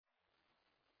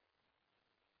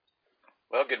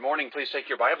Well, good morning. Please take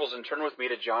your Bibles and turn with me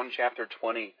to John chapter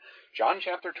 20. John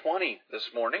chapter 20 this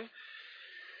morning.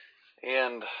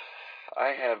 And I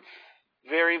have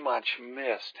very much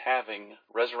missed having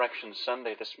Resurrection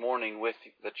Sunday this morning with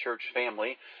the church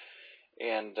family.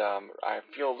 And I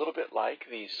feel a little bit like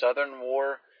the Southern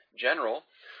War general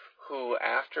who,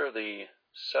 after the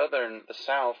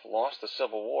South lost the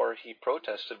Civil War, he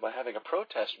protested by having a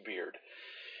protest beard.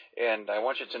 And I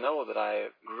want you to know that I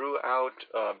grew out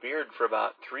a beard for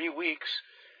about 3 weeks,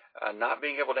 not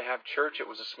being able to have church. It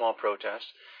was a small protest.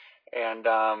 And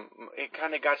it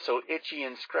kind of got so itchy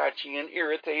and scratchy and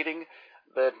irritating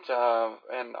that,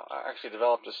 and I actually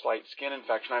developed a slight skin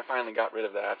infection. I finally got rid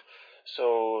of that.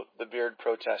 So the beard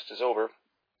protest is over.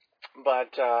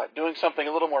 But doing something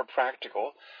a little more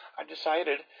practical, I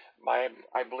decided,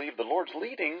 I believe the Lord's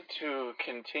leading, to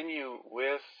continue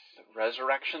with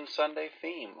Resurrection Sunday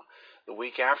theme the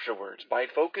week afterwards by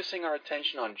focusing our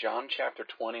attention on John chapter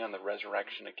 20 on the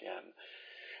resurrection again.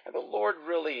 And the Lord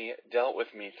really dealt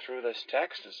with me through this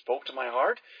text and spoke to my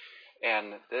heart,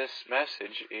 and this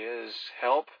message is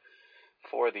help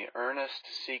for the earnest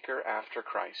seeker after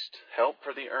Christ. Help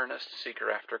for the earnest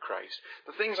seeker after Christ.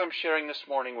 The things I'm sharing this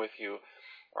morning with you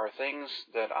are things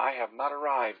that I have not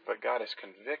arrived, but God has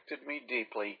convicted me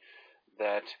deeply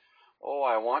that,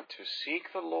 I want to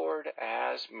seek the Lord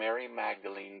as Mary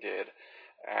Magdalene did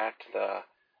at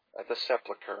the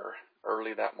sepulchre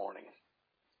early that morning.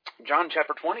 John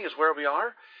chapter 20 is where we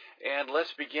are, and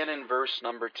let's begin in verse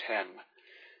number 10.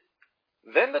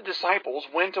 Then the disciples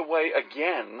went away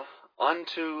again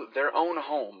unto their own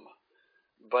home,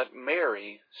 but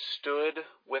Mary stood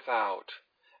without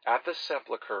at the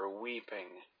sepulchre weeping.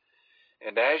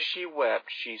 And as she wept,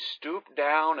 she stooped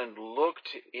down and looked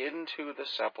into the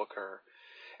sepulchre,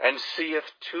 and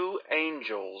seeth 2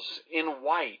 angels in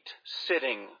white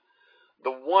sitting, the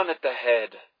one at the head,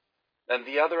 and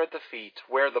the other at the feet,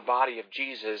 where the body of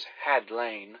Jesus had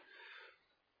lain.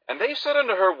 And they said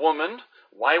unto her, Woman,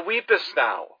 why weepest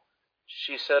thou?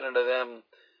 She said unto them,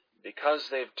 Because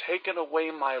they've taken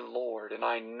away my Lord, and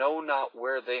I know not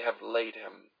where they have laid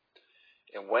him.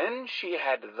 And when she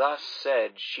had thus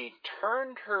said, she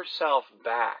turned herself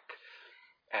back,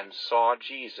 and saw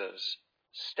Jesus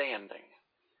standing,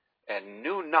 and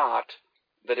knew not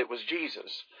that it was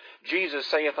Jesus. Jesus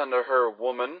saith unto her,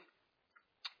 Woman,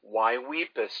 why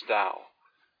weepest thou?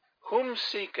 Whom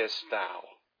seekest thou?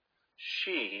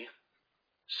 She,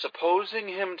 supposing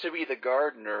him to be the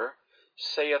gardener,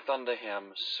 saith unto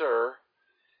him, Sir,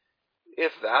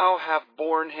 if thou have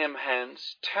borne him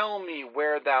hence, tell me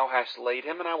where thou hast laid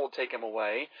him, and I will take him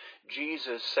away.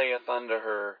 Jesus saith unto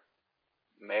her,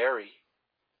 Mary.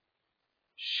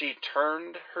 She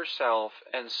turned herself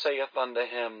and saith unto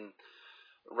him,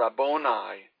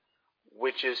 Rabboni,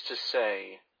 which is to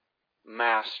say,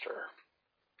 Master.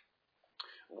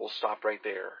 We'll stop right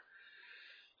there.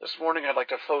 This morning I'd like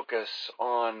to focus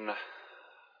on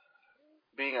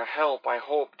being a help, I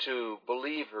hope, to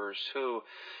believers who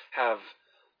have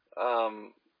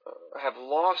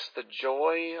lost the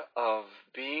joy of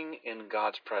being in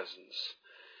God's presence,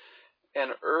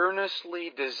 and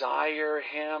earnestly desire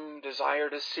Him, desire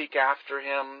to seek after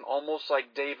Him, almost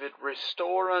like David,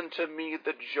 restore unto me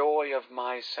the joy of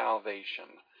my salvation.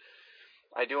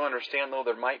 I do understand, though,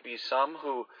 there might be some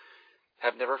who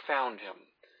have never found Him,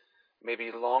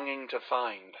 maybe longing to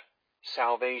find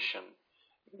salvation,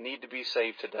 need to be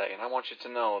saved today. And I want you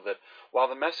to know that while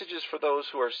the message is for those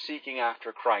who are seeking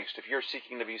after Christ, if you're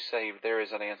seeking to be saved, there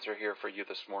is an answer here for you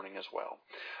this morning as well.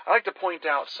 I'd like to point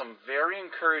out some very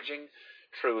encouraging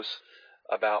truths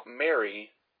about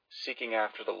Mary seeking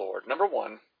after the Lord. Number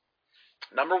one,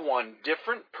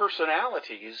 different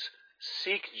personalities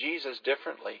seek Jesus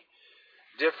differently.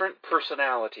 Different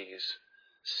personalities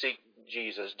seek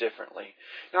Jesus differently.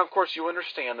 Now, of course, you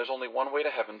understand there's only one way to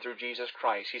heaven, through Jesus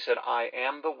Christ. He said, I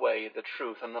am the way, the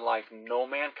truth, and the life. No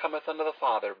man cometh unto the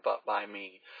Father but by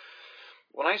me.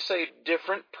 When I say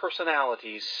different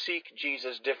personalities seek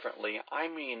Jesus differently, I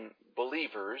mean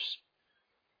believers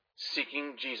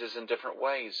seeking Jesus in different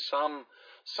ways. Some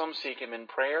seek Him in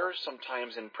prayer,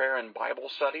 sometimes in prayer and Bible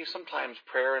study, sometimes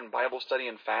prayer and Bible study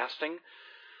and fasting.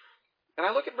 And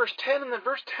I look at verse 10, and then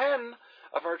verse 10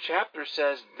 of our chapter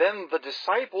says, Then the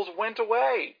disciples went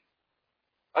away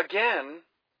again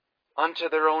unto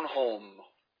their own home,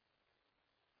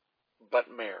 but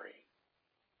Mary.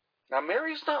 Now,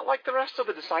 Mary's not like the rest of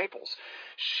the disciples.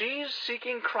 She's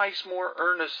seeking Christ more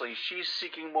earnestly. She's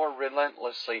seeking more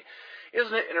relentlessly.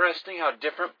 Isn't it interesting how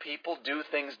different people do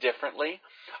things differently?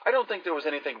 I don't think there was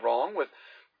anything wrong with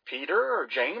Peter or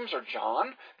James or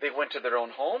John. They went to their own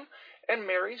home, and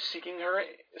Mary seeking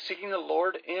the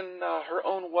Lord in her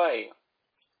own way.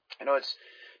 It's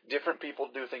different people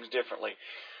do things differently.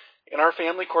 In our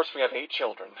family, of course, we have 8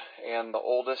 children, and the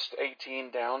oldest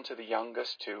 18 down to the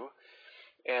youngest 2.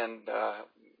 And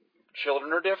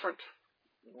children are different.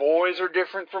 Boys are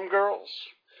different from girls.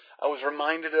 I was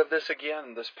reminded of this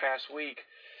again this past week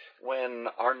when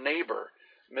our neighbor,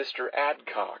 Mr.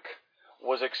 Adcock,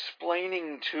 was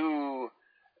explaining to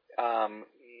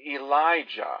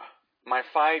Elijah, my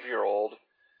 5-year-old,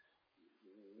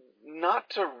 not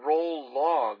to roll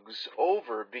logs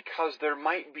over because there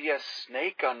might be a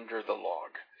snake under the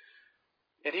log.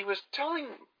 And he was telling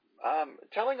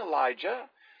Elijah,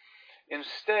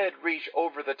 instead reach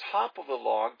over the top of the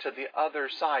log to the other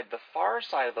side, the far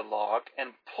side of the log,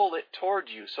 and pull it toward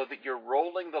you so that you're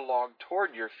rolling the log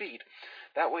toward your feet.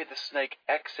 That way the snake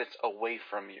exits away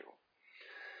from you.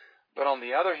 But on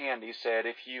the other hand, he said,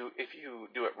 if you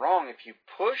do it wrong, if you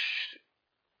push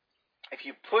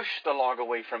the log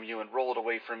away from you and roll it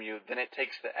away from you, then it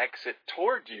takes the exit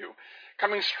toward you,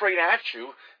 coming straight at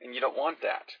you, and you don't want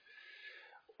that.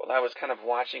 Well, I was kind of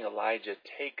watching Elijah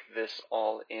take this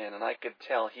all in, and I could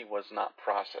tell he was not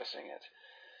processing it.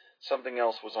 Something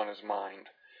else was on his mind.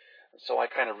 So I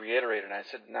kind of reiterated, and I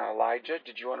said, now, Elijah,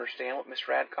 did you understand what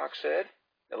Mr. Adcock said?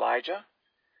 Elijah?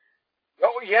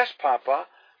 Oh, yes, Papa.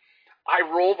 I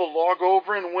roll the log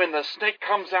over, and when the snake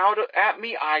comes out at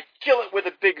me, I kill it with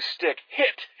a big stick.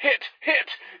 Hit, hit,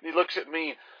 hit. And he looks at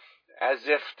me as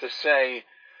if to say,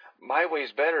 my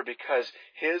way's better because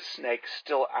his snake's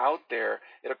still out there.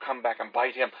 It'll come back and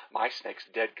bite him. My snake's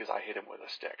dead because I hit him with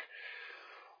a stick.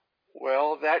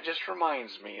 Well, that just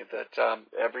reminds me that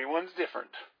everyone's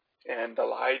different. And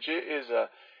Elijah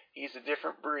he's a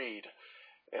different breed.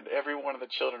 And every one of the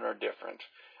children are different.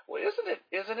 Well,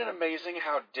 isn't it amazing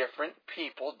how different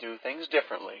people do things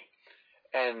differently?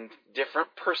 And different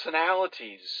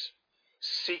personalities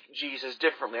seek Jesus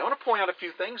differently. I want to point out a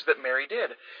few things that Mary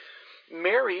did.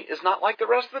 Mary is not like the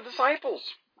rest of the disciples.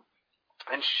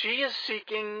 And she is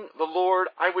seeking the Lord,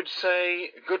 I would say,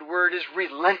 a good word is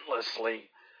relentlessly,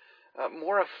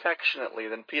 more affectionately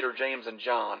than Peter, James, and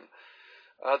John.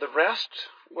 The rest,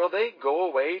 well, they go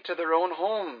away to their own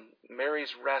home.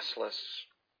 Mary's restless.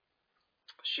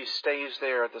 She stays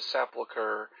there at the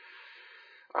sepulchre.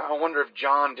 I wonder if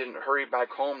John didn't hurry back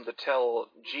home to tell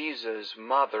Jesus'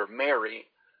 mother, Mary,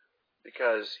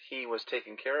 because he was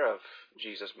taking care of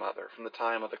Jesus' mother from the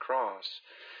time of the cross.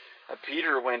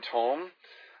 Peter went home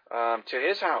to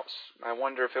his house. I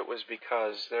wonder if it was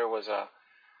because there was a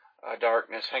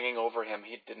darkness hanging over him.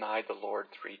 He denied the Lord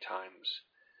 3 times.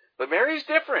 But Mary's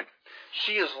different.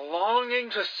 She is longing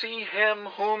to see him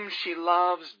whom she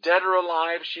loves, dead or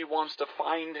alive. She wants to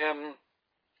find him.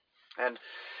 And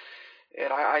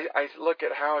I look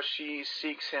at how she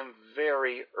seeks him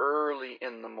very early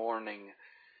in the morning.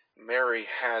 Mary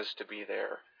has to be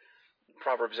there.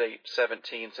 Proverbs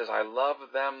 8:17 says, I love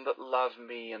them that love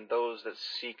me, and those that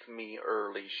seek me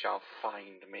early shall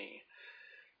find me.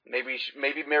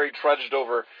 Maybe Mary trudged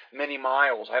over many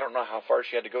miles. I don't know how far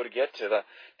she had to go to get to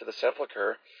the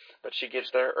sepulchre, but she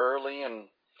gets there early and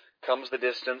comes the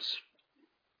distance.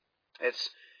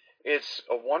 It's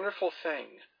a wonderful thing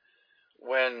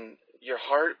when your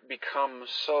heart becomes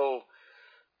so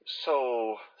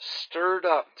stirred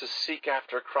up to seek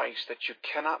after Christ that you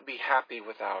cannot be happy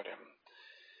without him,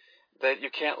 that you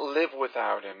can't live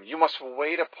without him. You must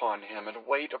wait upon him and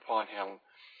wait upon him.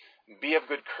 Be of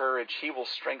good courage. He will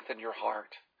strengthen your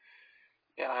heart.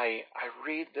 And I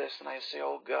read this and I say,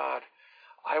 oh God,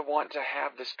 I want to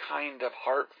have this kind of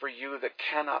heart for you that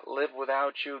cannot live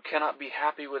without you, cannot be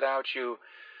happy without you.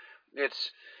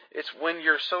 It's when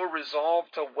you're so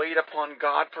resolved to wait upon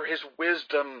God for his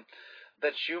wisdom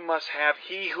that you must have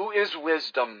he who is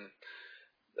wisdom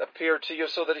appear to you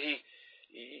so that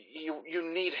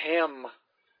you need him.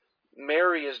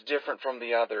 Mary is different from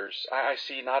the others. I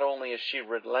see not only is she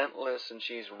relentless and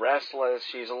she's restless,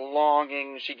 she's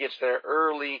longing, she gets there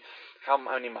early. How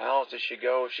many miles does she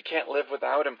go? She can't live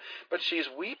without him, but she's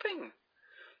weeping.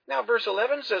 Now verse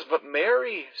 11 says, but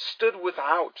Mary stood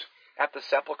without at the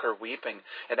sepulchre weeping,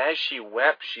 and as she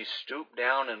wept, she stooped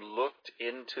down and looked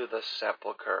into the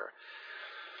sepulchre.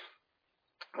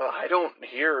 Well, I don't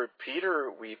hear Peter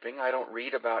weeping. I don't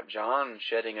read about John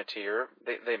shedding a tear.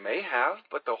 They may have,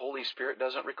 but the Holy Spirit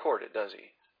doesn't record it, does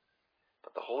he?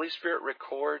 But the Holy Spirit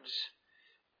records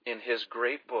in his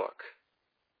great book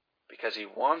because he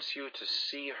wants you to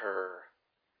see her,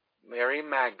 Mary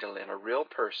Magdalene, a real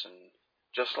person,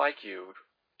 just like you,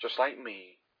 just like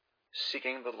me,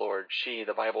 seeking the Lord. She,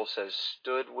 the Bible says,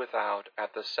 stood without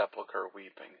at the sepulchre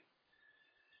weeping.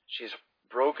 She's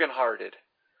brokenhearted.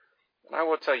 And I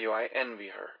will tell you, I envy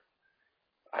her.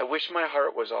 I wish my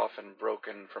heart was often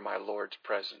broken for my Lord's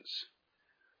presence.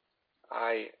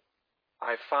 I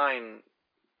find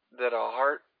that a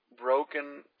heart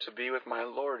broken to be with my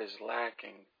Lord is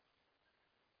lacking.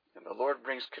 And the Lord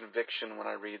brings conviction when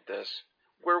I read this.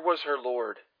 Where was her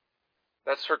Lord?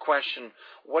 That's her question.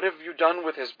 What have you done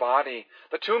with his body?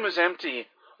 The tomb is empty.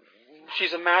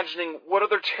 She's imagining what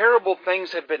other terrible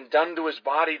things have been done to his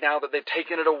body now that they've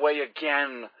taken it away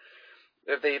again.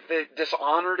 If they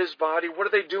dishonored his body, what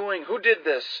are they doing? Who did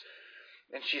this?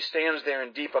 And she stands there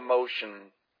in deep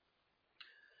emotion.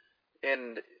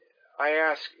 And I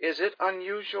ask, is it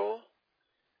unusual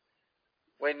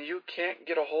when you can't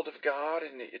get a hold of God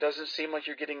and it doesn't seem like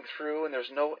you're getting through and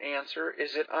there's no answer?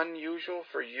 Is it unusual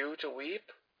for you to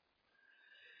weep?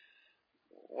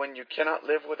 When you cannot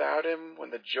live without him, when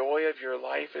the joy of your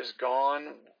life is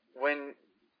gone,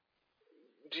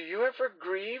 do you ever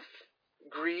grieve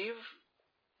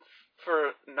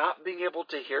for not being able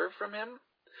to hear from him?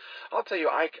 I'll tell you,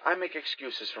 I make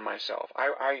excuses for myself.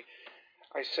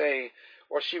 I say,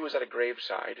 well, she was at a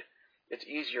graveside. It's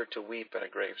easier to weep at a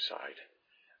graveside.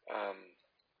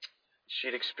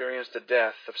 She'd experienced the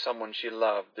death of someone she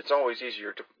loved. It's always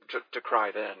easier to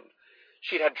cry then.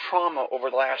 She'd had trauma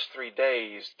over the last 3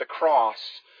 days. The cross,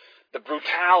 the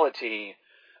brutality,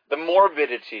 the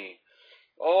morbidity.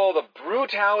 Oh, the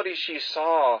brutality she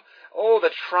saw. Oh, the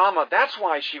trauma. That's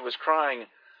why she was crying.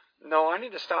 No, I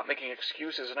need to stop making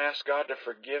excuses and ask God to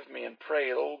forgive me and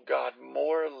pray, oh God,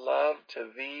 more love to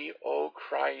thee, O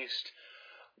Christ,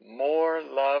 more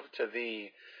love to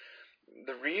thee.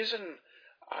 The reason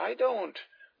I don't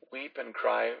weep and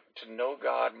cry to know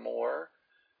God more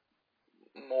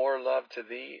love to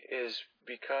thee, is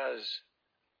because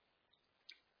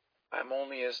I'm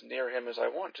only as near him as I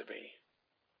want to be.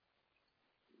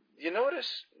 You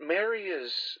notice Mary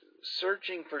is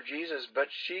searching for Jesus, but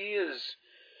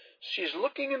she's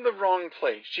looking in the wrong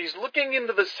place. She's looking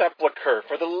into the sepulcher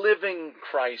for the living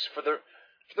Christ, for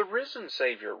the risen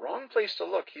Savior. Wrong place to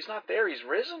look. He's not there. He's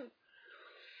risen.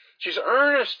 She's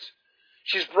earnest.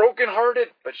 She's brokenhearted,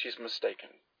 but she's mistaken.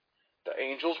 The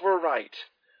angels were right.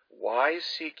 Why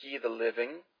seek ye the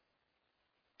living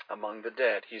among the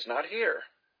dead? He's not here,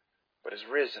 but is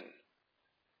risen.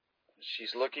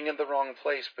 She's looking in the wrong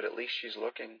place, but at least she's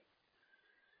looking.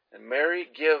 And Mary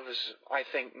gives, I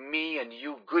think, me and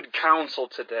you good counsel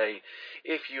today.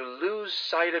 If you lose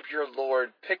sight of your Lord,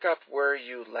 pick up where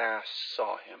you last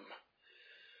saw him.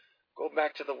 Go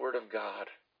back to the Word of God.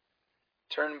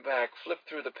 Turn back, flip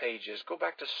through the pages. Go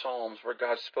back to Psalms where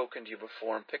God's spoken to you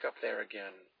before and pick up there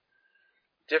again.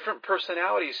 Different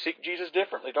personalities seek Jesus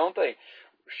differently, don't they?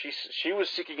 She was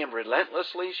seeking him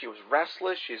relentlessly. She was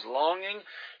restless. She's longing.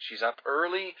 She's up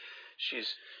early.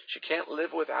 She can't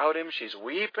live without him. She's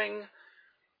weeping.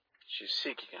 She's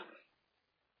seeking him.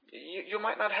 You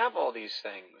might not have all these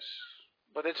things,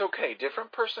 but it's okay.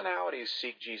 Different personalities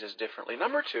seek Jesus differently.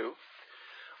 Number 2,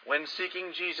 when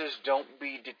seeking Jesus, don't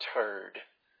be deterred.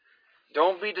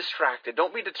 Don't be distracted.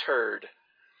 Don't be deterred.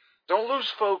 Don't lose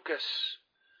focus.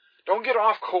 Don't get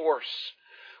off course.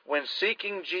 When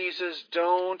seeking Jesus,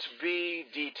 don't be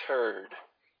deterred.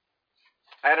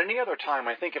 At any other time,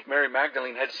 I think if Mary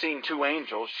Magdalene had seen 2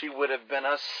 angels, she would have been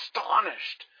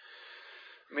astonished.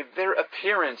 I mean, their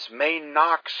appearance may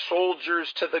knock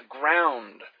soldiers to the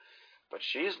ground, but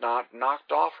she's not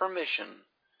knocked off her mission.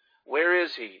 Where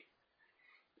is he?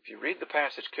 If you read the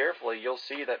passage carefully, you'll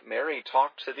see that Mary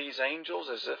talked to these angels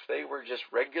as if they were just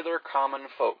regular common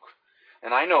folk.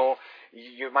 And I know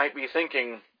you might be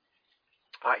thinking,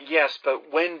 yes,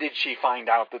 but when did she find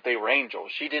out that they were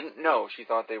angels? She didn't know. She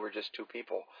thought they were just 2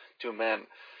 people, 2 men.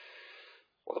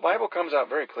 Well, the Bible comes out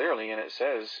very clearly, and it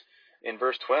says in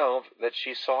verse 12 that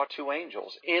she saw 2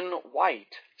 angels in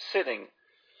white sitting.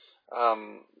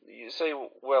 You say,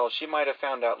 well, she might have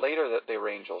found out later that they were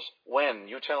angels. When?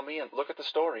 You tell me, and look at the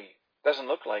story. Doesn't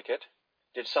look like it.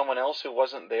 Did someone else who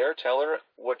wasn't there tell her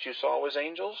what you saw was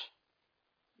angels?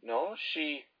 No,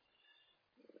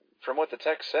 from what the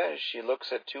text says, she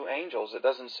looks at 2 angels. It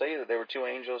doesn't say that they were 2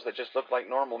 angels that just looked like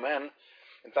normal men.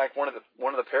 In fact, one of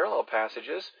the parallel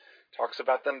passages talks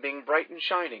about them being bright and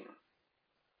shining.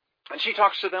 And she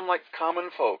talks to them like common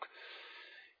folk.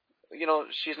 You know,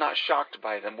 she's not shocked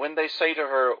by them. When they say to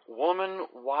her, "Woman,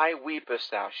 why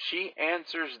weepest thou?" she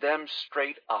answers them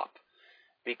straight up.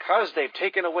 Because they've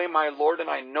taken away my Lord, and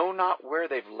I know not where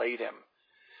they've laid him.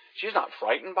 She's not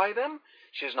frightened by them.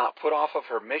 She is not put off of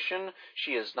her mission.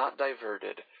 She is not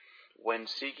diverted. When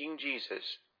seeking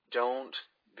Jesus, don't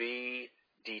be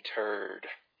deterred.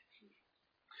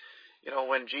 You know,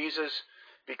 when Jesus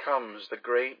becomes the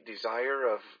great desire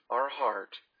of our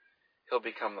heart, he'll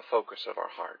become the focus of our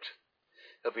heart.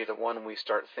 It'll be the one we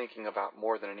start thinking about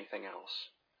more than anything else.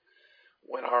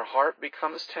 When our heart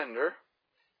becomes tender,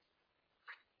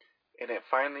 and it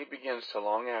finally begins to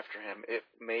long after Him, it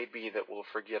may be that we'll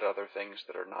forget other things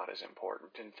that are not as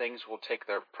important, and things will take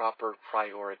their proper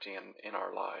priority in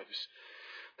our lives.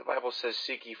 The Bible says,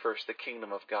 seek ye first the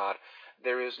kingdom of God.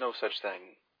 There is no such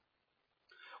thing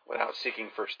without seeking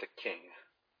first the King.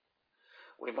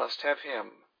 We must have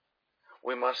Him.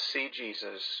 We must see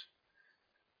Jesus.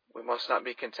 We must not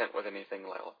be content with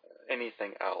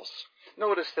anything else.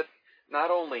 Notice that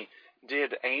not only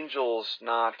did angels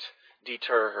not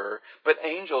deter her, but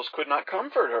angels could not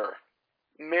comfort her.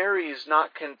 Mary's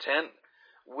not content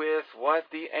with what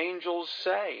the angels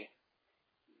say.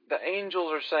 The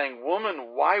angels are saying,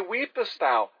 "Woman, why weepest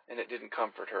thou?" And it didn't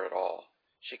comfort her at all.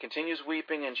 She continues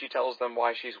weeping, and she tells them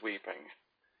why she's weeping.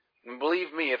 And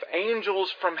believe me, if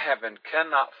angels from heaven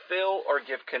cannot fill or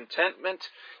give contentment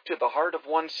to the heart of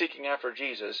one seeking after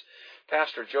Jesus,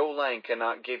 Pastor Joe Lang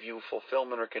cannot give you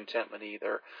fulfillment or contentment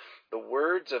either. The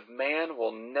words of man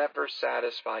will never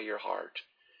satisfy your heart.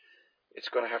 It's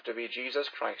going to have to be Jesus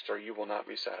Christ, or you will not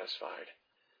be satisfied.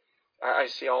 I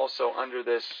see also under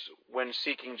this, when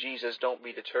seeking Jesus, don't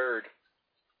be deterred.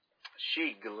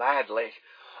 She gladly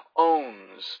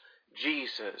owns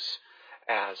Jesus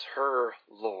as her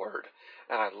Lord.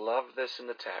 And I love this in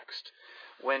the text.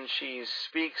 When she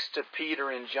speaks to Peter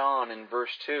and John in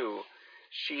verse 2,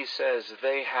 she says,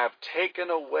 "They have taken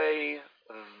away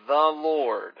the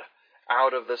Lord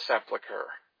out of the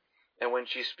sepulchre." And when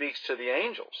she speaks to the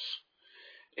angels,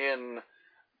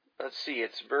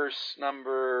 it's verse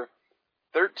number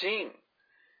 13,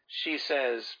 she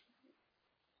says,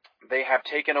 "They have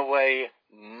taken away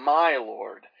my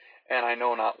Lord, and I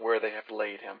know not where they have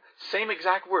laid him." Same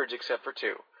exact words except for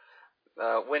two.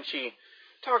 When she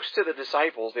talks to the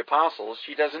disciples, the apostles,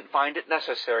 she doesn't find it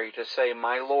necessary to say,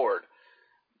 "My Lord."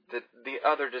 The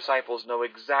other disciples know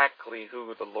exactly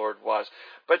who the Lord was.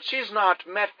 But she's not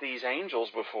met these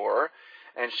angels before,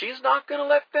 and she's not going to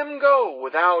let them go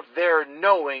without their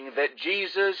knowing that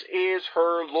Jesus is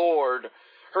her Lord,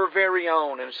 her very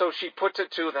own. And so she puts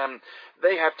it to them,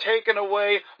 "They have taken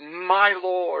away my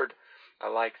Lord." I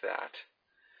like that.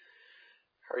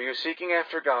 Are you seeking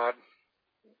after God?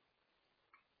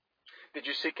 Did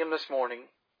you seek Him this morning?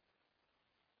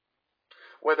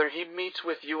 Whether He meets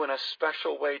with you in a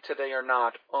special way today or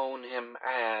not, own Him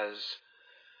as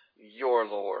your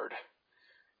Lord.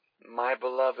 My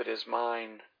beloved is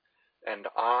mine, and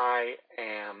I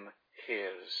am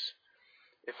His.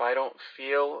 If I don't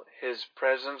feel His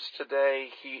presence today,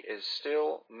 He is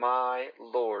still my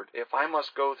Lord. If I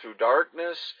must go through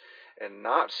darkness and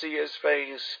not see His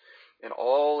face, and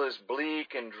all is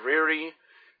bleak and dreary,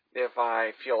 if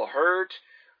I feel hurt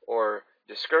or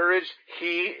discouraged,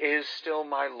 He is still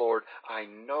my Lord. I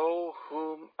know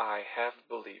whom I have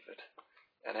believed,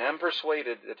 and am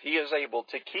persuaded that He is able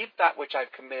to keep that which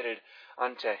I've committed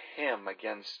unto Him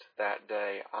against that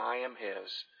day. I am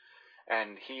His,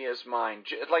 and He is mine.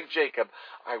 Like Jacob,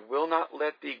 "I will not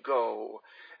let thee go,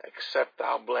 except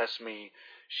thou bless me."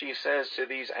 She says to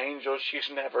these angels she's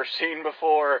never seen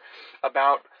before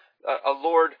about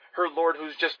her Lord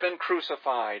who's just been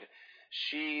crucified.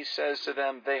 She says to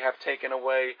them, "They have taken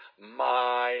away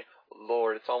my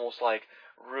Lord." It's almost like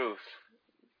Ruth,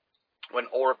 when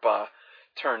Orpah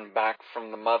turned back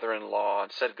from the mother-in-law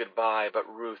and said goodbye,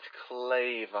 but Ruth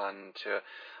clave unto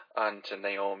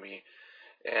Naomi.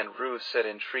 And Ruth said,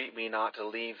 "Entreat me not to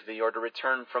leave thee, or to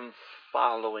return from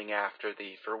following after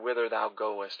thee, for whither thou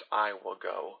goest, I will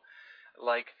go."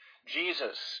 Like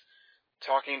Jesus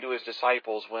talking to His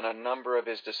disciples when a number of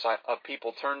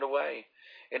people turned away.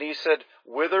 And He said,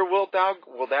 "Whither will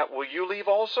you leave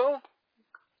also?"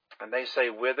 And they say,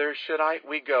 "Whither should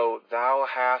we go? Thou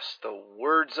hast the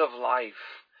words of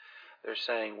life." They're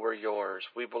saying, "We're yours.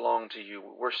 We belong to you.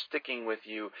 We're sticking with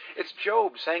you." It's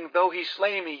Job saying, "Though he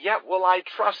slay me, yet will I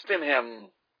trust in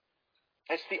him."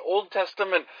 It's the Old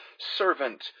Testament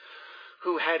servant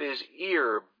who had his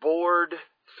ear bored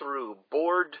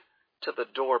to the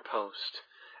doorpost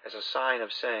as a sign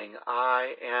of saying,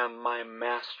 "I am my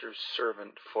master's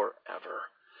servant forever.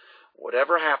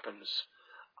 Whatever happens,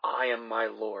 I am my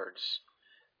Lord's."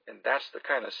 And that's the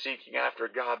kind of seeking after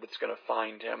God that's going to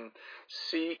find Him.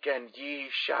 "Seek and ye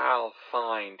shall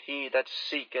find. He that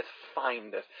seeketh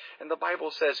findeth." And the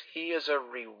Bible says He is a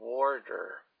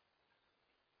rewarder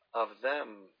of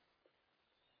them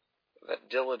that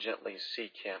diligently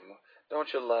seek Him.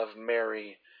 Don't you love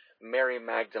Mary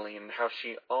Magdalene, how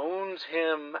she owns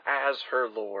Him as her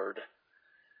Lord?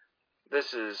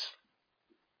 This is,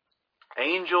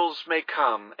 angels may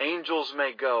come, angels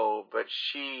may go, but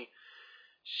she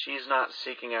She's not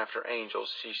seeking after angels,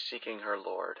 she's seeking her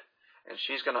Lord. And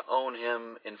she's going to own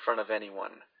him in front of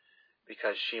anyone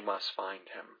because she must find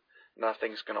him.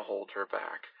 Nothing's going to hold her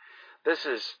back. This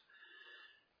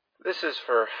is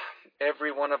for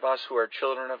every one of us who are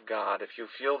children of God. If you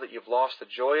feel that you've lost the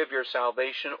joy of your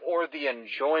salvation or the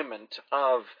enjoyment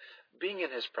of being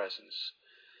in his presence,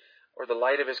 or the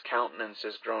light of his countenance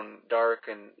has grown dark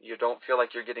and you don't feel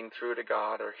like you're getting through to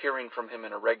God or hearing from him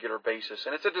on a regular basis,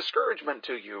 and it's a discouragement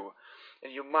to you,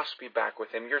 and you must be back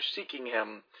with him, you're seeking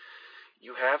him,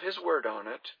 you have his word on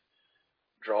it.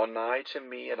 Draw nigh to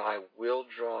me, and I will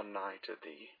draw nigh to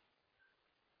thee.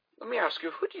 Let me ask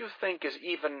you, who do you think is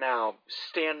even now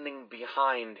standing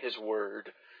behind his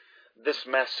word? This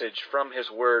message from his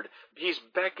word, he's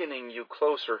beckoning you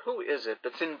closer. Who is it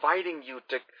that's inviting you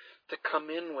to come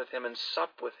in with him and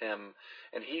sup with him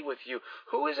and he with you?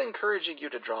 Who is encouraging you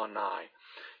to draw nigh?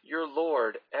 Your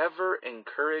Lord ever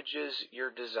encourages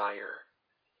your desire,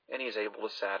 and he's able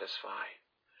to satisfy.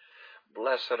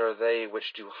 Blessed are they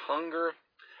which do hunger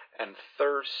and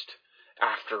thirst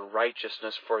after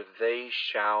righteousness, for they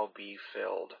shall be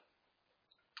filled.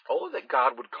 Oh, that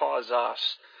God would cause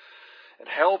us and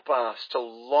help us to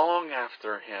long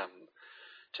after him,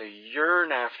 to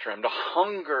yearn after him, to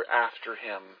hunger after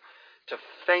him, to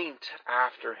faint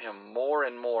after him more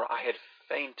and more. I had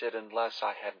fainted unless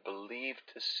I had believed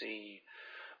to see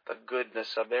the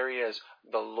goodness of, there he is,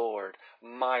 the Lord,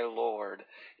 my Lord,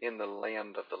 in the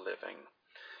land of the living.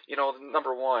 You know,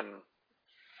 number one,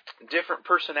 different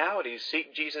personalities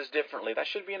seek Jesus differently. That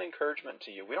should be an encouragement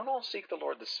to you. We don't all seek the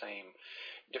Lord the same.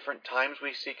 Different times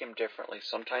we seek him differently.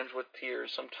 Sometimes with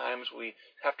tears. Sometimes we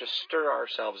have to stir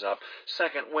ourselves up.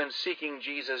 Second, when seeking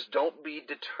Jesus, don't be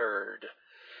deterred.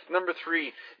 Number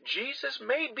three, Jesus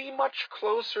may be much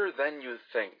closer than you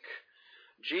think.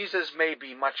 Jesus may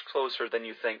be much closer than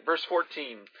you think. Verse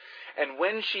 14, and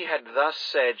when she had thus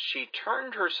said, she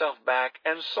turned herself back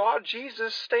and saw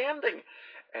Jesus standing,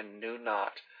 and knew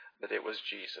not that it was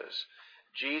Jesus.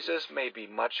 Jesus may be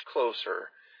much closer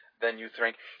than you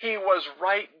think. He was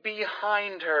right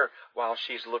behind her while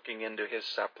she's looking into his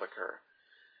sepulcher.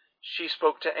 She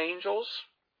spoke to angels.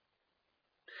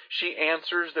 She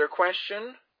answers their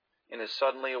question and is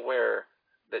suddenly aware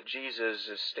that Jesus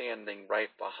is standing right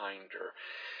behind her.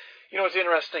 You know, it's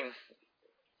interesting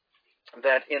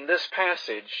that in this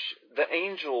passage, the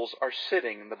angels are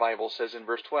sitting, the Bible says in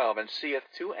verse 12, and seeth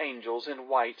two angels in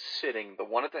white sitting, the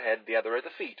one at the head, the other at the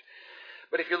feet.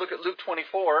 But if you look at Luke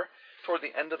 24, toward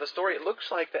the end of the story, it looks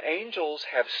like the angels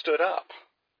have stood up.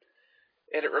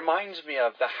 And it reminds me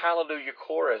of the Hallelujah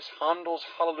chorus, Handel's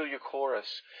Hallelujah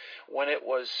chorus, when it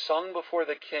was sung before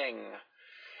the king,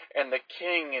 and the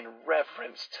king in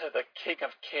reverence to the King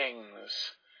of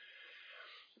Kings,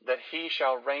 that he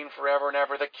shall reign forever and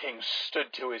ever. The king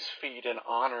stood to his feet in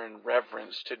honor and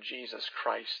reverence to Jesus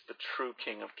Christ, the true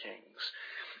King of Kings.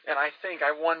 And I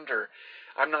wonder,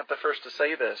 I'm not the first to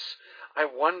say this, I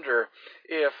wonder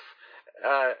if,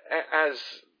 as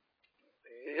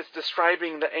it's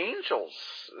describing the angels,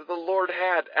 the Lord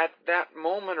had at that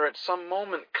moment or at some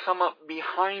moment come up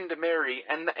behind Mary,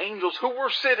 and the angels who were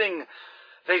sitting,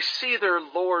 they see their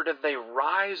Lord and they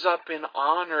rise up in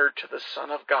honor to the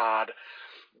Son of God.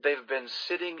 They've been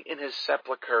sitting in his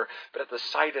sepulcher, but at the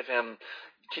sight of him,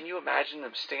 can you imagine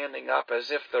them standing up as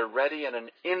if they're ready in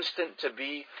an instant to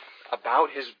be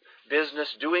about his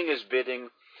business, doing his bidding?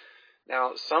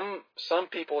 Now, some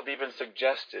people have even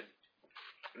suggested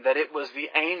that it was the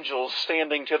angels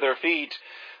standing to their feet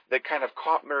that kind of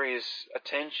caught Mary's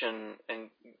attention and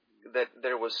that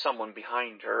there was someone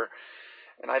behind her.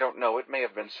 And I don't know, it may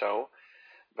have been so.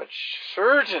 But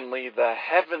certainly the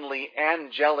heavenly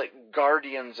angelic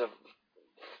guardians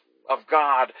of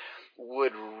God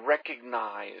would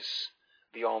recognize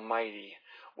the Almighty,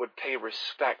 would pay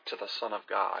respect to the Son of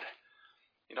God.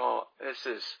 You know,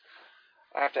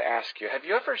 I have to ask you, have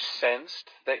you ever sensed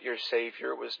that your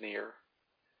Savior was near?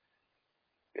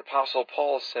 The Apostle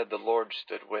Paul said the Lord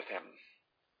stood with him.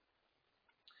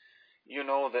 You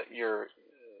know that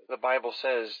the Bible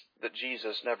says that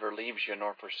Jesus never leaves you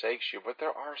nor forsakes you, but there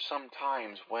are some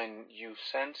times when you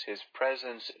sense his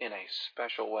presence in a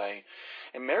special way.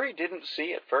 And Mary didn't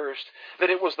see at first that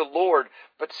it was the Lord,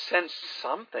 but sensed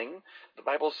something. The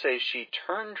Bible says she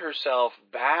turned herself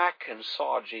back and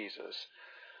saw Jesus.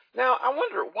 Now, I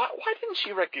wonder, why didn't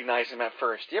she recognize him at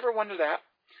first? Do you ever wonder that?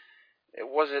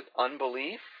 Was it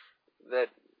unbelief that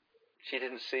she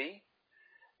didn't see?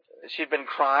 She'd been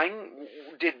crying.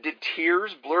 Did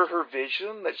tears blur her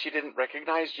vision that she didn't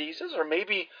recognize Jesus? Or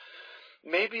maybe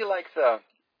like the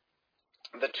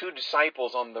two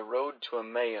disciples on the road to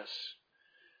Emmaus,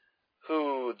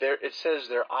 who it says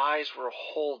their eyes were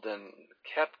holden,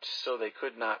 kept so they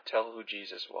could not tell who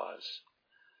Jesus was.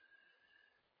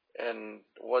 And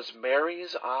was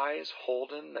Mary's eyes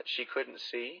holden that she couldn't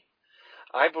see?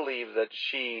 I believe that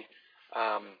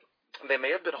they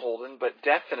may have been holden, but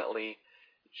definitely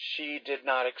she did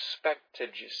not expect to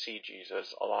see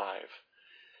Jesus alive.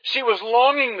 She was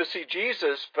longing to see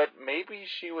Jesus, but maybe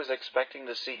she was expecting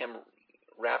to see him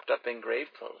wrapped up in grave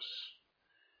clothes.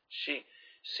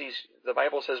 The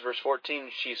Bible says, verse 14,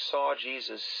 she saw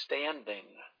Jesus standing,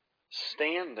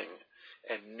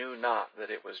 and knew not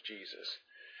that it was Jesus.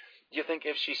 Do you think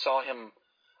if she saw him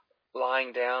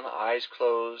lying down, eyes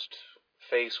closed,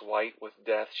 face white with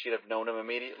death, she'd have known him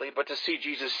immediately? But to see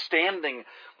Jesus standing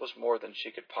was more than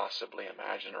she could possibly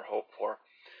imagine or hope for.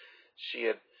 She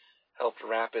had helped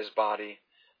wrap his body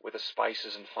with the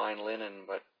spices and fine linen,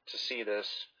 but to see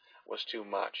this was too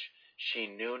much. She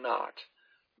knew not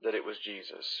that it was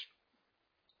Jesus.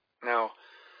 Now,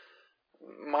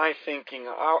 my thinking,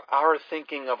 our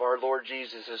thinking of our Lord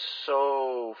Jesus is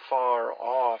so far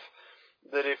off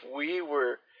that if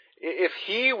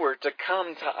he were to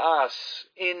come to us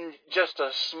in just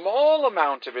a small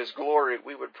amount of his glory,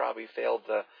 we would probably fail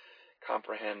to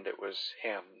comprehend it was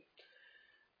him.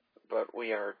 But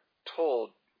we are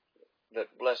told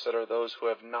that blessed are those who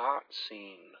have not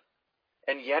seen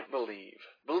and yet believe.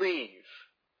 Believe.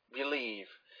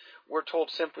 We're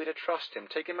told simply to trust him.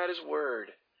 Take him at his word.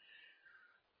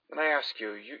 And I ask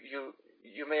you,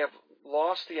 you may have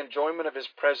lost the enjoyment of his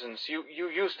presence. You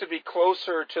used to be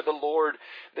closer to the Lord.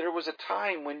 There was a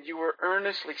time when you were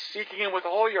earnestly seeking him with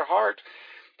all your heart,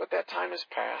 but that time has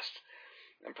passed.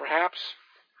 And perhaps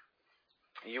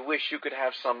you wish you could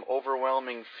have some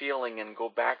overwhelming feeling and go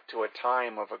back to a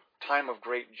time of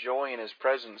great joy in his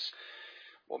presence.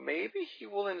 Well, maybe he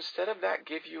will, instead of that,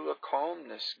 give you a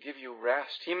calmness, give you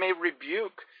rest. He may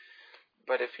rebuke,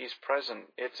 but if he's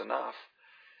present, it's enough.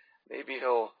 Maybe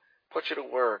he'll put you to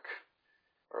work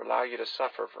or allow you to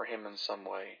suffer for him in some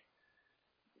way.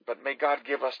 But may God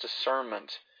give us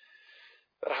discernment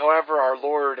that however our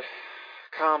Lord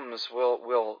comes,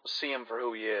 we'll see him for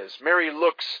who he is. Mary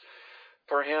looks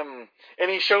for him, and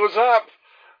he shows up,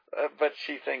 but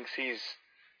she thinks he's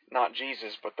not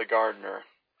Jesus, but the gardener.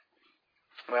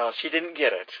 Well, she didn't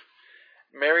get it.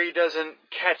 Mary doesn't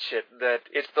catch it, that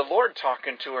it's the Lord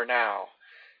talking to her now.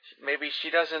 Maybe she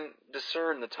doesn't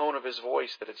discern the tone of his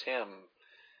voice, that it's him.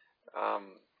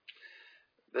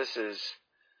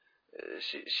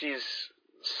 She's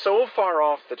so far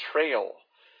off the trail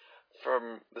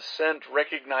from the scent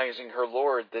recognizing her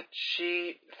Lord that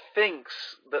she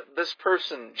thinks that this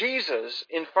person, Jesus,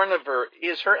 in front of her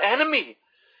is her enemy.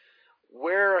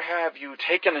 Where have you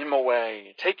taken him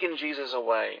away? Taken Jesus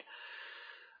away?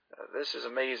 This is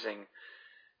amazing.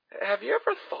 Have you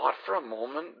ever thought for a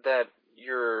moment that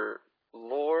your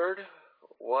Lord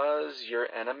was your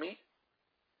enemy?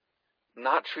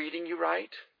 Not treating you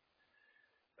right?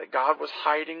 That God was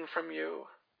hiding from you?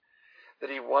 That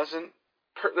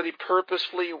he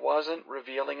purposefully wasn't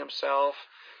revealing himself?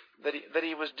 That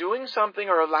he was doing something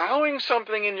or allowing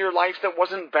something in your life that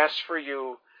wasn't best for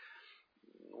you?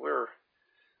 We're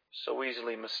so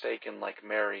easily mistaken, like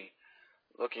Mary,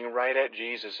 looking right at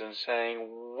Jesus and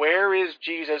saying, "Where is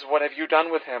Jesus? What have you done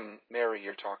with him?" Mary,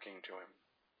 you're talking to him.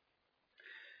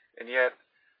 And yet,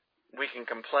 we can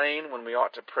complain when we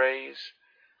ought to praise.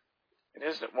 And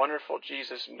isn't it wonderful?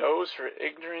 Jesus knows her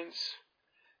ignorance,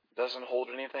 doesn't hold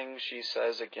anything she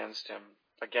says against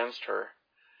her.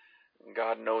 And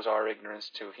God knows our ignorance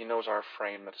too. He knows our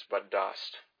frame that's but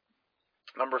dust.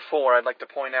 Number 4, I'd like to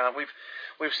point out,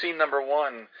 we've seen number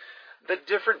 1, that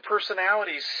different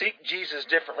personalities seek Jesus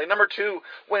differently. Number 2,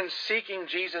 when seeking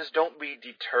Jesus, don't be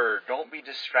deterred, don't be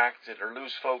distracted or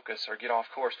lose focus or get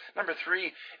off course. Number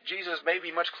 3, Jesus may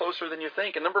be much closer than you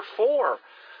think. And number 4,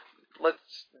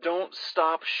 don't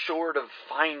stop short of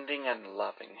finding and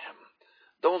loving him.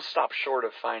 Don't stop short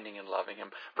of finding and loving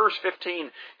him. Verse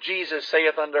 15, Jesus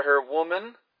saith unto her,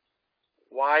 "Woman,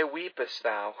 why weepest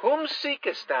thou? Whom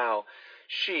seekest thou?"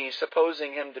 She,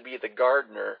 supposing him to be the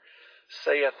gardener,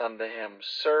 saith unto him,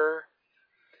 "Sir,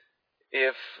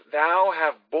 if thou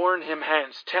have borne him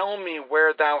hence, tell me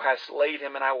where thou hast laid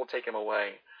him, and I will take him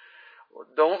away."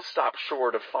 Don't stop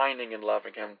short of finding and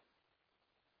loving him.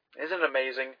 Isn't it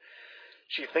amazing?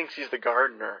 She thinks he's the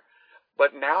gardener,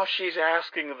 but now she's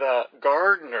asking the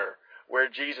gardener where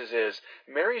Jesus is.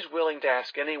 Mary's willing to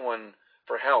ask anyone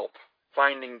for help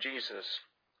finding Jesus.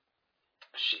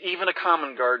 Even a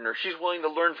common gardener. She's willing to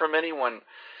learn from anyone.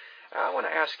 I want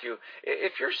to ask you,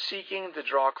 if you're seeking to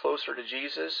draw closer to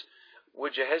Jesus,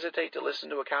 would you hesitate to listen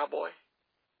to a cowboy?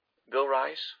 Bill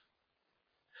Rice?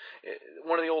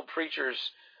 One of the old preachers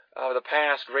of the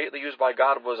past, greatly used by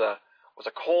God, was a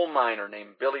coal miner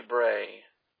named Billy Bray.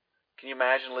 Can you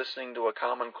imagine listening to a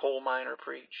common coal miner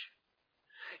preach?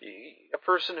 A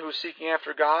person who's seeking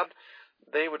after God,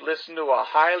 they would listen to a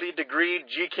highly degreed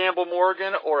G. Campbell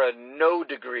Morgan or a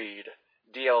no-degreed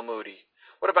D.L. Moody.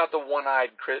 What about the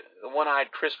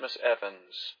one-eyed Christmas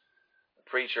Evans, a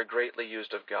preacher greatly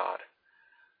used of God?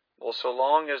 Well, so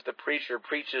long as the preacher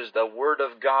preaches the Word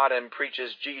of God and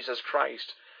preaches Jesus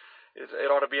Christ,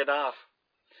 it ought to be enough.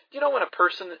 You know, when a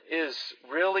person is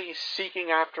really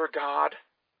seeking after God,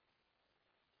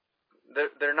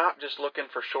 they're not just looking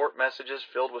for short messages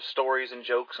filled with stories and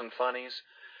jokes and funnies.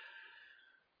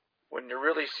 When you're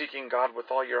really seeking God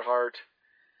with all your heart,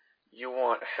 you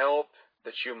want help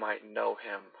that you might know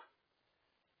Him.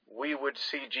 We would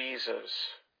see Jesus.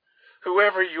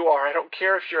 Whoever you are, I don't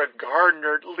care if you're a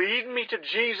gardener, lead me to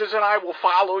Jesus and I will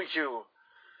follow you.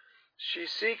 She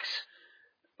seeks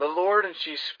the Lord and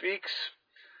she speaks.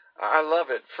 I love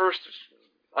it. First,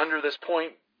 under this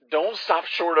point, don't stop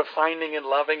short of finding and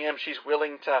loving Him. She's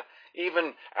willing to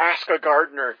even ask a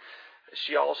gardener.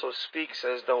 She also speaks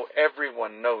as though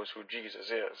everyone knows who Jesus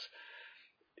is.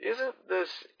 Isn't this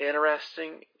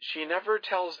interesting? She never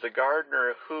tells the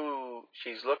gardener who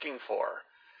she's looking for.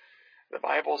 The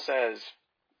Bible says,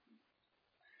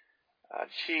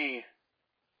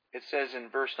 it says in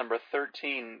verse number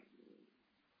 15,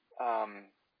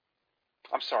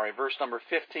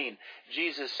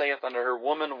 Jesus saith unto her,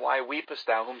 Woman, why weepest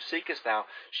thou? Whom seekest thou?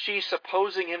 She,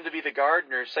 supposing him to be the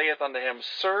gardener, saith unto him,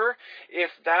 Sir,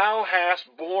 if thou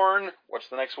hast borne, what's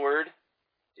the next word?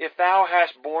 If thou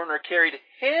hast borne or carried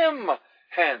him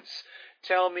hence,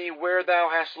 tell me where thou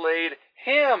hast laid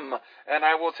him, and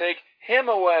I will take him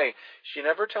away. She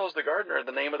never tells the gardener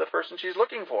the name of the person she's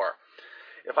looking for.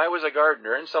 If I was a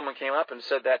gardener and someone came up and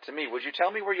said that to me, would you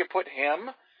tell me where you put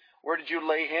him? Where did you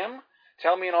lay him?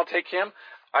 Tell me and I'll take him.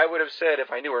 I would have said,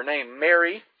 if I knew her name,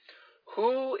 Mary,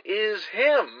 who is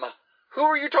him? Who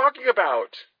are you talking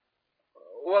about?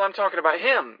 Well, I'm talking about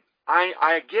him.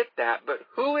 I get that, but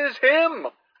who is him?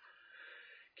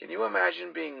 Can you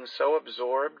imagine being so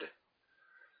absorbed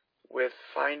with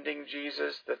finding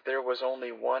Jesus that there was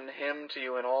only one him to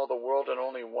you in all the world and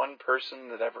only one person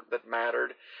that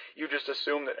mattered? You just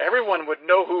assume that everyone would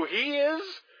know who he is?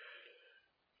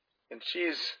 And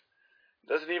she's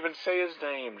doesn't even say his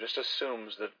name, just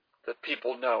assumes that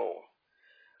people know.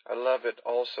 I love it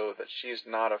also that she's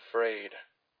not afraid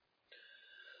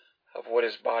of what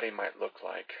his body might look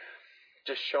like.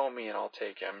 Just show me and I'll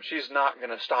take him. She's not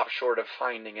going to stop short of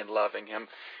finding and loving him.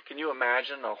 Can you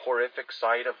imagine a horrific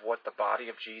sight of what the body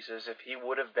of Jesus, if he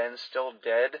would have been still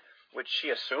dead, which she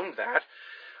assumed that,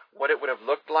 what it would have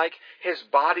looked like? His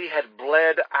body had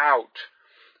bled out.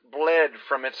 Bled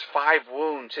from its 5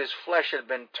 wounds. His flesh had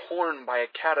been torn by a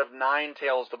cat of 9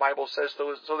 tails. The Bible says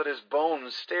so that his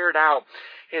bones stared out.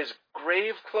 His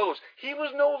grave clothes. He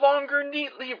was no longer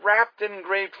neatly wrapped in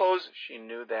grave clothes. She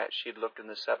knew that. She'd looked in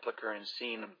the sepulchre and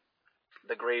seen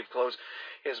the grave clothes.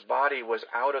 His body was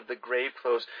out of the grave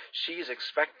clothes. She's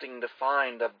expecting to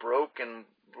find a broken,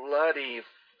 bloody,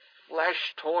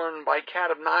 flesh torn by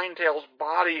cat of 9 tails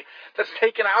body that's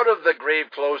taken out of the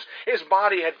grave clothes. His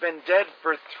body had been dead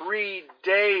for 3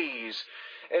 days,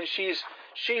 and she's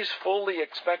fully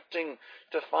expecting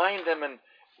to find him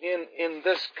in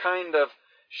this kind of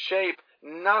shape.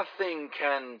 Nothing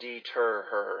can deter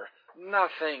her.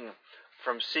 Nothing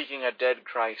from seeking a dead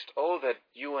Christ. Oh, that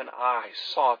you and I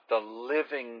sought the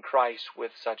living Christ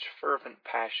with such fervent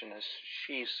passion as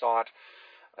she sought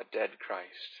a dead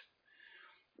Christ.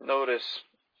 Notice,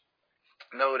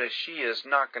 she is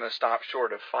not going to stop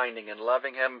short of finding and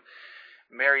loving him.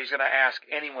 Mary's going to ask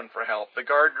anyone for help. The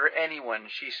gardener, anyone.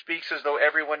 She speaks as though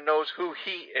everyone knows who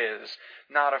he is,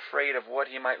 not afraid of what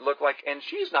he might look like, and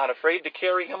she's not afraid to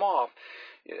carry him off.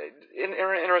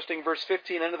 Interesting, verse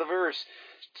 15, end of the verse.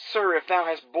 Sir, if thou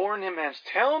hast borne him hence,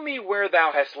 tell me where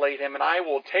thou hast laid him, and I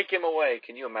will take him away.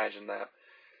 Can you imagine that?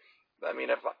 I mean,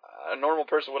 if a normal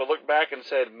person would have looked back and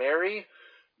said, Mary,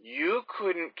 you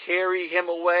couldn't carry him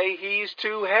away. He's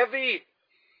too heavy.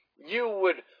 You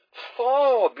would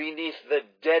fall beneath the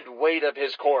dead weight of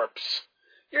his corpse.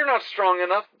 You're not strong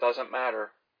enough. Doesn't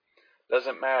matter.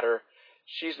 Doesn't matter.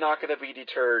 She's not going to be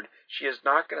deterred. She is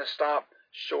not going to stop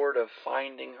short of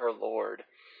finding her Lord.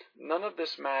 None of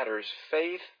this matters.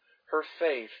 Her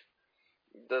faith,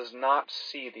 does not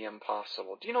see the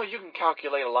impossible. Do you know you can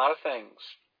calculate a lot of things?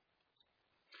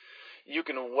 You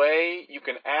can weigh, you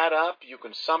can add up, you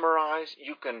can summarize,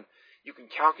 you can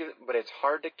calculate, but it's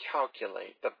hard to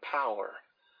calculate the power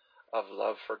of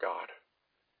love for God.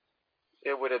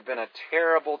 It would have been a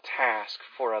terrible task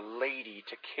for a lady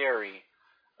to carry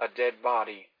a dead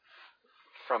body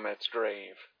from its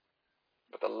grave.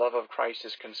 But the love of Christ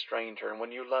has constrained her. And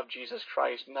when you love Jesus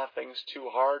Christ, nothing's too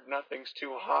hard, nothing's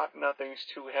too hot, nothing's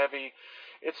too heavy.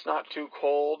 It's not too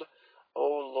cold.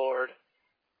 Oh, Lord,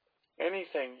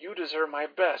 anything. You deserve my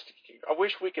best. I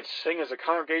wish we could sing as a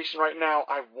congregation right now.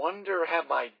 I wonder,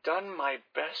 have I done my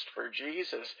best for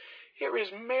Jesus? Here is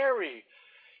Mary.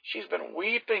 She's been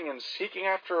weeping and seeking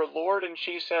after her Lord, and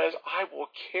she says, I will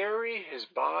carry his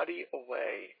body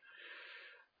away.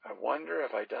 I wonder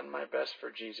if I've done my best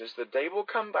for Jesus. The day will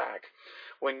come back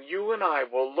when you and I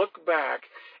will look back,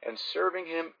 and serving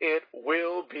him, it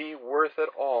will be worth it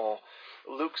all.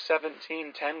 Luke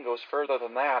 17:10 goes further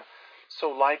than that. So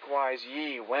likewise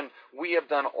ye, when we have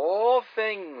done all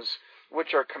things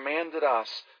which are commanded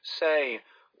us, say,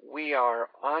 we are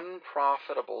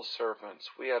unprofitable servants.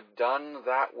 We have done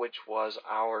that which was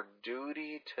our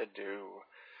duty to do.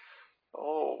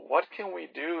 Oh, what can we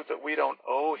do that we don't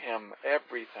owe him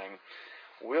everything?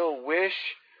 We'll wish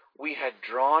we had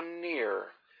drawn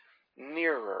nearer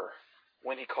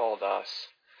when he called us.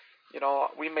 You know,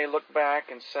 we may look back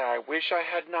and say, I wish I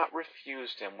had not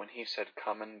refused him when he said,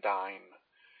 come and dine.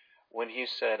 When he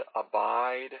said,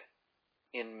 abide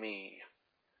in me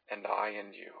and I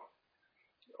in you.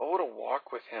 Oh, to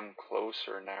walk with him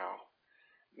closer now.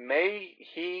 May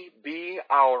he be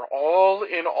our all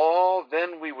in all,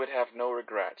 then we would have no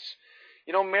regrets.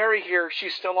 You know, Mary here,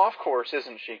 she's still off course,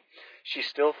 isn't she? She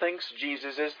still thinks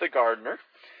Jesus is the gardener.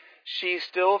 She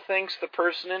still thinks the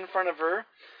person in front of her,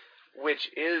 which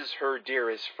is her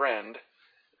dearest friend,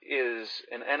 is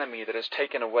an enemy that has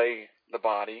taken away the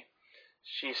body.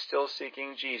 She's still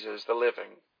seeking Jesus, the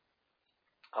living,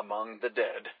 among the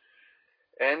dead.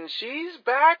 And she's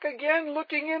back again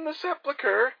looking in the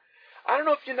sepulchre. I don't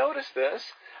know if you noticed this,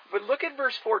 but look at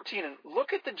verse 14 and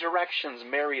look at the directions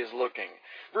Mary is looking.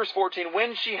 Verse 14,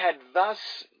 when she had thus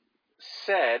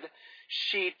said,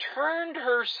 she turned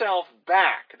herself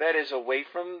back, that is, away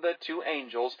from the two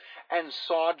angels, and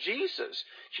saw Jesus.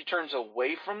 She turns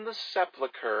away from the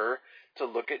sepulchre to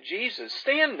look at Jesus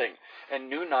standing, and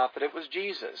knew not that it was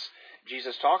Jesus.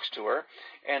 Jesus talks to her,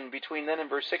 and between then and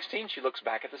verse 16, she looks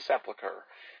back at the sepulchre.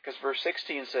 Because verse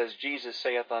 16 says, Jesus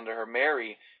saith unto her,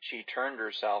 Mary. She turned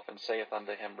herself and saith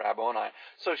unto him, Rabboni.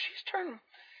 So she's turned,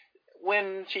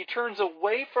 when she turns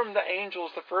away from the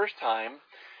angels the first time,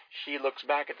 she looks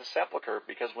back at the sepulchre,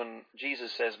 because when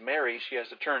Jesus says Mary, she has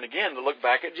to turn again to look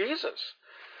back at Jesus.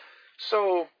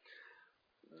 So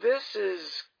this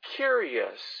is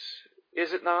curious,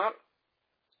 is it not?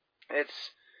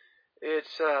 It's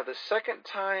the second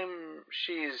time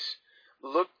she's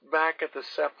looked back at the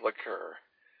sepulchre.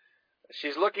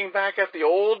 She's looking back at the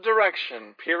old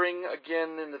direction, peering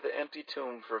again into the empty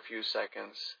tomb for a few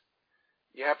seconds.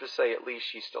 You have to say, at least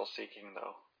she's still seeking,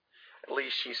 though. At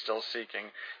least she's still seeking.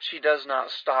 She does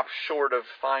not stop short of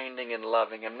finding and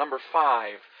loving him. Number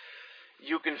 5,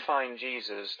 you can find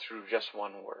Jesus through just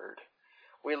one word.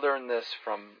 We learn this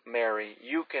from Mary.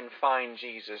 You can find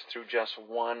Jesus through just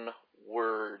one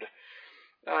word.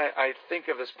 I think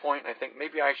of this point, and I think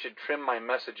maybe I should trim my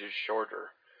messages shorter.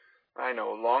 I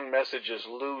know, long messages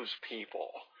lose people.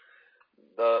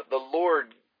 The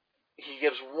Lord, he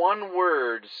gives one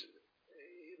word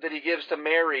that he gives to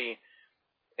Mary,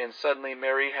 and suddenly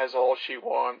Mary has all she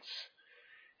wants.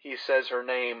 He says her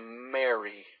name,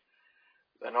 Mary.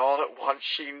 Then all at once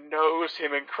she knows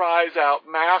him and cries out,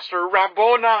 Master,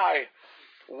 Rabboni!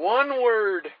 One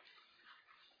word.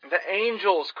 The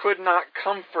angels could not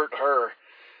comfort her,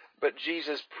 but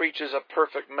Jesus preaches a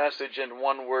perfect message in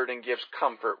one word and gives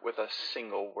comfort with a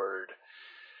single word.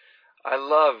 I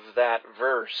love that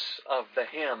verse of the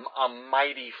hymn, A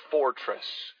Mighty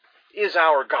Fortress is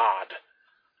Our God,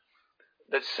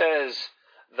 that says,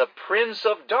 the Prince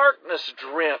of Darkness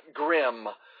grim,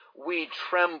 we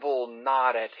tremble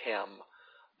not at him.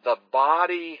 The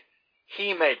body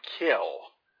he may kill,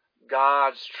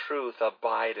 God's truth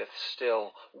abideth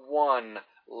still. One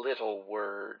little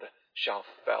word shall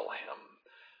fell him.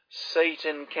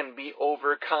 Satan can be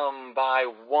overcome by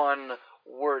one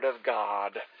word of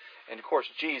God. And of course,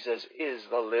 Jesus is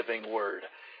the living word.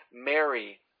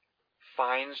 Mary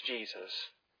finds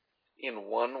Jesus in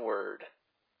one word,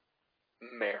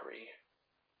 Mary.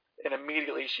 And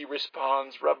immediately she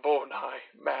responds, Rabboni,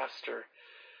 Master.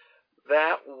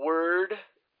 That word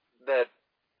that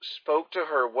spoke to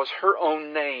her was her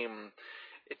own name.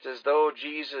 It's as though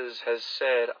Jesus has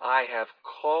said, I have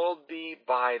called thee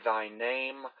by thy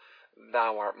name,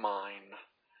 thou art mine.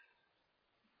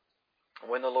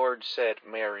 When the Lord said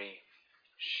Mary,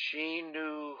 she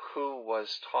knew who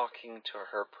was talking to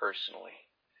her personally.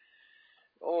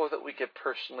 Oh, that we could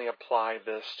personally apply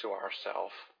this to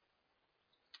ourselves.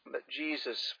 That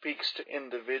Jesus speaks to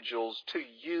individuals, to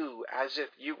you, as if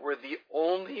you were the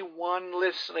only one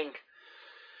listening.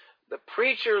 The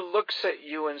preacher looks at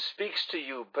you and speaks to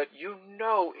you, but you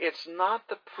know it's not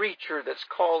the preacher that's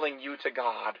calling you to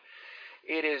God.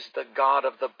 It is the God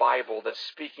of the Bible that's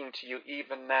speaking to you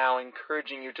even now,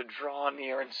 encouraging you to draw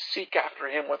near and seek after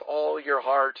Him with all your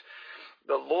heart.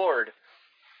 The Lord,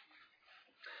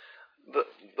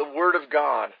 the Word of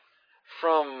God,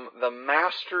 from the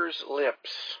Master's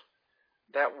lips,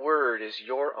 that Word is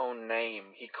your own name.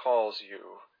 He calls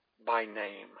you by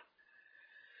name.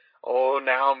 Oh,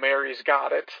 now Mary's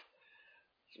got it.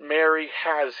 Mary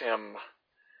has Him.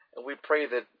 And we pray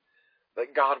that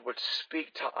God would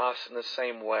speak to us in the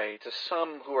same way, to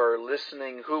some who are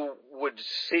listening, who would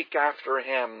seek after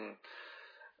Him.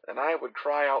 And I would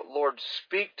cry out, Lord,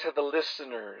 speak to the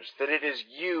listeners, that it is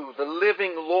you, the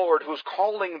living Lord, who's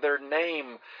calling their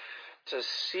name to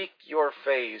seek your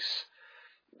face,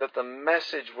 that the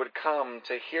message would come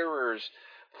to hearers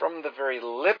from the very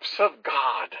lips of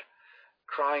God,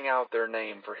 crying out their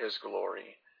name for His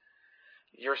glory.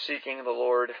 You're seeking the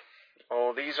Lord.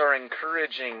 Oh, these are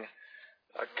encouraging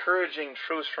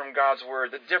truths from God's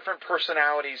Word, that different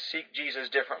personalities seek Jesus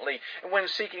differently. And when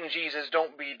seeking Jesus,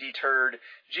 don't be deterred.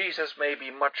 Jesus may be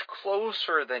much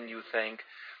closer than you think.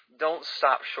 Don't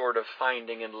stop short of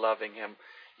finding and loving Him.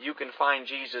 You can find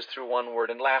Jesus through one word.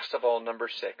 And last of all, number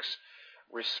 6,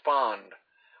 respond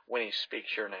when He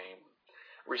speaks your name.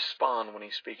 Respond when He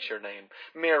speaks your name.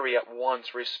 Mary at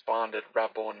once responded,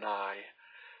 Rabboni.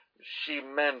 She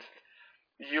meant,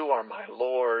 you are my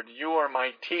Lord, you are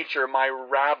my teacher, my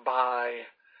rabbi.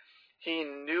 He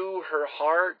knew her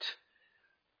heart,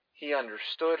 He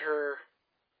understood her,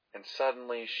 and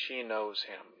suddenly she knows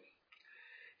Him.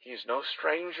 He's no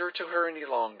stranger to her any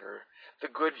longer. The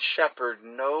good shepherd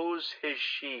knows his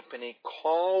sheep, and He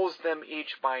calls them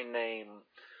each by name.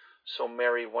 So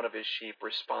Mary, one of His sheep,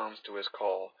 responds to His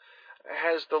call.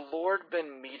 Has the Lord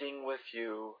been meeting with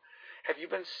you? Have you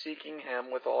been seeking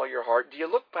Him with all your heart? Do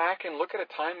you look back and look at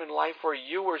a time in life where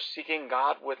you were seeking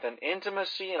God with an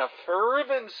intimacy and a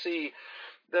fervency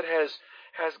that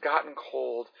has gotten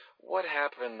cold? What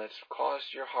happened that's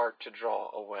caused your heart to draw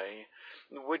away?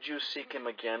 Would you seek Him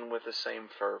again with the same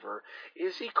fervor?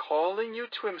 Is He calling you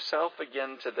to Himself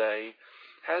again today?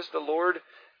 Does the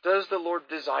Lord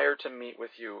desire to meet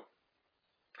with you?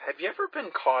 Have you ever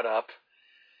been caught up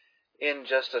in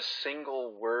just a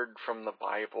single word from the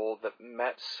Bible that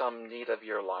met some need of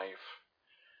your life?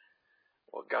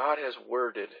 Well, God has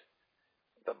worded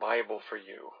the Bible for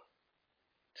you.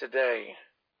 Today,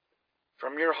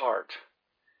 from your heart,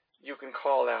 you can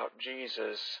call out,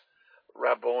 Jesus,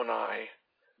 Rabboni,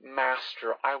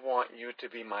 Master, I want you to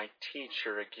be my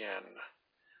teacher again,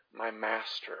 my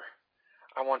Master.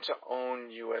 I want to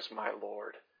own you as my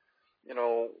Lord. You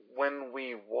know, when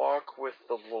we walk with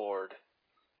the Lord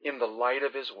in the light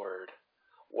of His Word,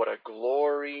 what a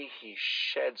glory He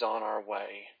sheds on our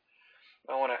way.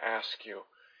 I want to ask you,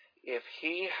 if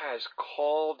He has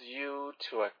called you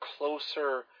to a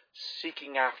closer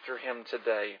seeking after Him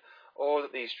today, oh,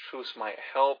 that these truths might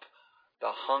help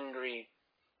the hungry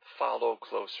follow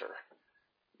closer.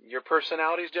 Your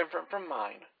personality is different from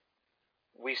mine.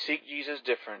 We seek Jesus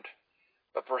different,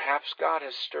 but perhaps God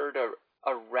has stirred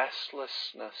a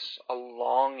restlessness, a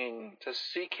longing to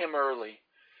seek Him early,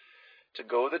 to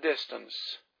go the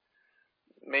distance,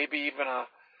 maybe even a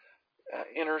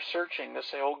inner searching to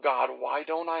say, oh God, why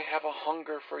don't I have a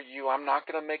hunger for you? I'm not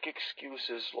going to make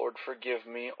excuses. Lord, forgive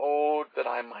me. Oh, that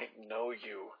I might know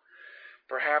you.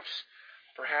 Perhaps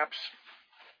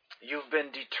you've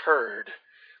been deterred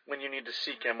when you need to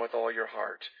seek Him with all your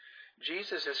heart.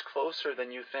 Jesus is closer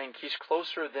than you think. He's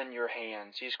closer than your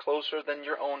hands. He's closer than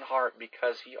your own heart,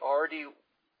 because He already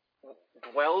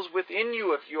dwells within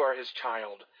you if you are His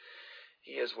child.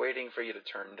 He is waiting for you to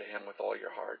turn to Him with all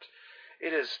your heart.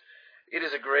 It is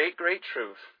a great, great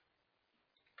truth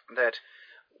that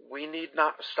we need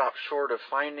not stop short of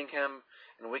finding Him,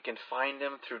 and we can find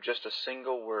Him through just a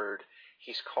single word.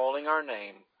 He's calling our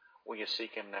name. Will you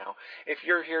seek Him now? If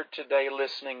you're here today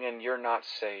listening and you're not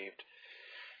saved,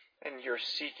 and you're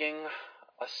seeking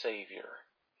a Savior,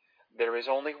 there is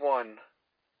only one.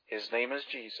 His name is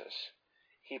Jesus.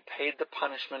 He paid the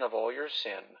punishment of all your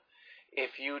sin.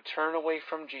 If you turn away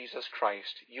from Jesus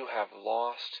Christ, you have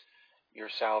lost your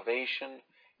salvation.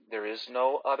 There is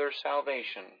no other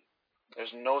salvation.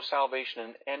 There's no salvation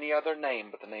in any other name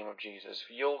but the name of Jesus.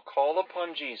 If you'll call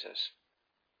upon Jesus,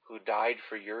 who died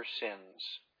for your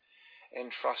sins,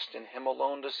 and trust in Him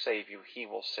alone to save you, He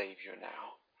will save you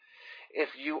now. If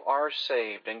you are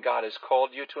saved and God has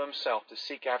called you to himself to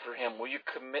seek after him, will you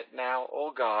commit now,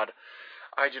 O God,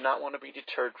 I do not want to be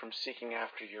deterred from seeking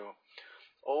after you.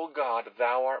 O God,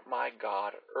 thou art my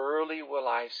God. Early will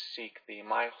I seek thee.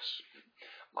 My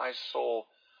soul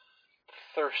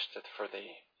thirsteth for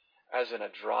thee, as in a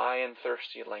dry and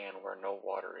thirsty land where no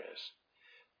water is.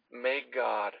 May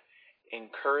God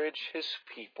encourage his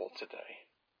people today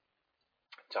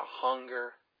to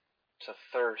hunger, to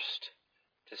thirst,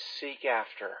 to seek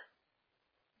after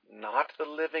not the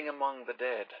living among the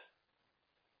dead,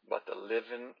 but the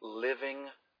living,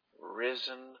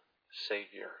 risen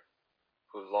Savior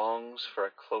who longs for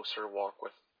a closer walk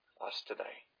with us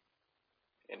today.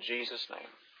 In Jesus' name,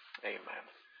 amen.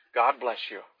 God bless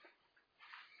you.